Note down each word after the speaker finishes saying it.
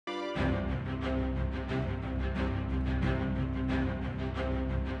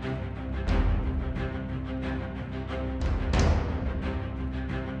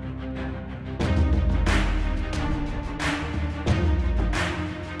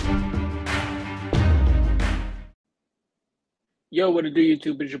Yo, what it do,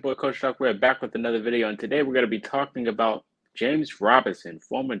 YouTube? It's your boy Coach Talk. We're back with another video, and today we're going to be talking about James Robinson,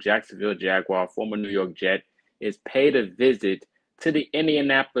 former Jacksonville Jaguar, former New York Jet, is paid a visit to the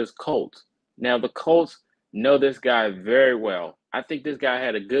Indianapolis Colts. Now, the Colts know this guy very well. I think this guy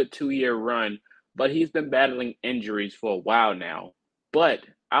had a good 2-year run, but he's been battling injuries for a while now. But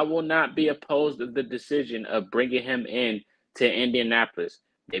I will not be opposed to the decision of bringing him in to Indianapolis.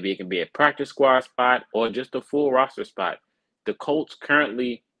 Maybe it can be a practice squad spot or just a full roster spot. The Colts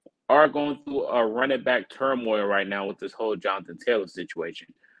currently are going through a running back turmoil right now with this whole Jonathan Taylor situation.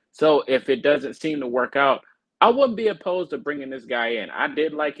 So if it doesn't seem to work out, I wouldn't be opposed to bringing this guy in. I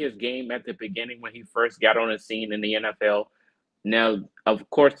did like his game at the beginning when he first got on the scene in the NFL. Now, of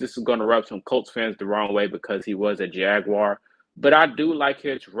course, this is going to rub some Colts fans the wrong way because he was a Jaguar. But I do like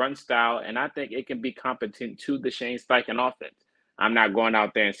his run style, and I think it can be competent to the Shane Steichen offense. I'm not going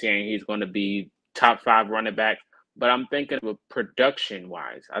out there and saying he's going to be top 5 running back, but I'm thinking of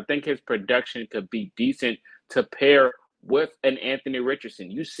production-wise. I think his production could be decent to pair with an Anthony Richardson.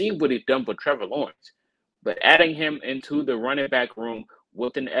 You see what he's done with Trevor Lawrence. But adding him into the running back room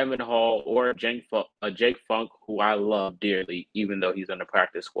with an Evan Hall or a Jake Funk, who I love dearly, even though he's on the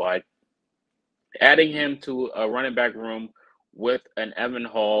practice squad, adding him to a running back room with an Evan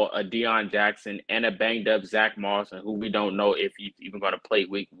Hall, a Deion Jackson, and a banged-up Zach Moss, who we don't know if he's even going to play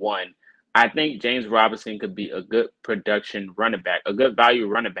week 1, I think James Robinson could be a good production running back, a good value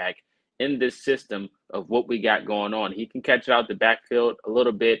running back in this system of what we got going on. He can catch out the backfield a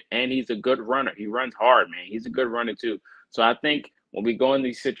little bit, and he's a good runner. He runs hard, man. He's a good runner, too. So I think when we go in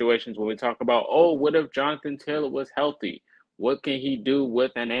these situations, when we talk about, oh, what if Jonathan Taylor was healthy? What can he do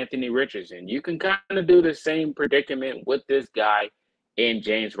with an Anthony Richardson? You can kind of do the same predicament with this guy in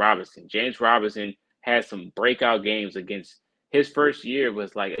James Robinson. James Robinson has some breakout games against his first year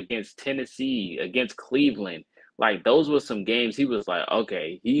was like against Tennessee, against Cleveland. Like those were some games he was like,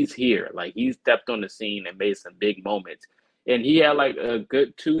 okay, he's here. Like he stepped on the scene and made some big moments. And he had like a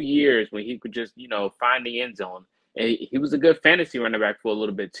good 2 years when he could just, find the end zone. And he was a good fantasy running back for a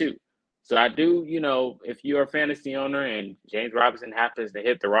little bit too. So I do, if you're a fantasy owner and James Robinson happens to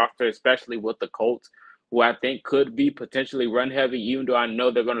hit the roster, especially with the Colts, who I think could be potentially run heavy, even though I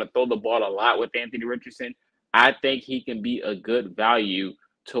know they're going to throw the ball a lot with Anthony Richardson, I think he can be a good value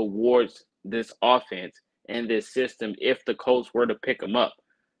towards this offense and this system if the Colts were to pick him up.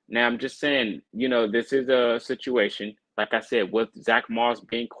 Now, I'm just saying, this is a situation, like I said, with Zach Moss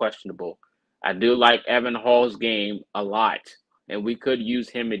being questionable. I do like Evan Hall's game a lot, and we could use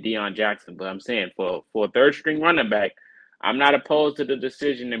him and Deion Jackson. But I'm saying for a third-string running back, I'm not opposed to the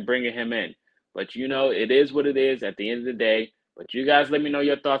decision in bringing him in. But, it is what it is at the end of the day. But you guys let me know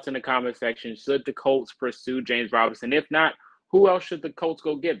your thoughts in the comment section. Should the Colts pursue James Robinson? If not, who else should the Colts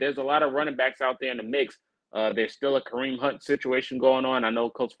go get? There's a lot of running backs out there in the mix. There's still a Kareem Hunt situation going on. I know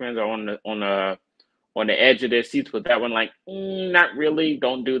Colts fans are on the edge of their seats with that one. Like, not really.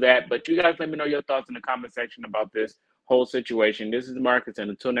 Don't do that. But you guys let me know your thoughts in the comment section about this whole situation. This is Marcus, and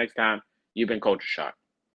until next time, you've been Culture Shock.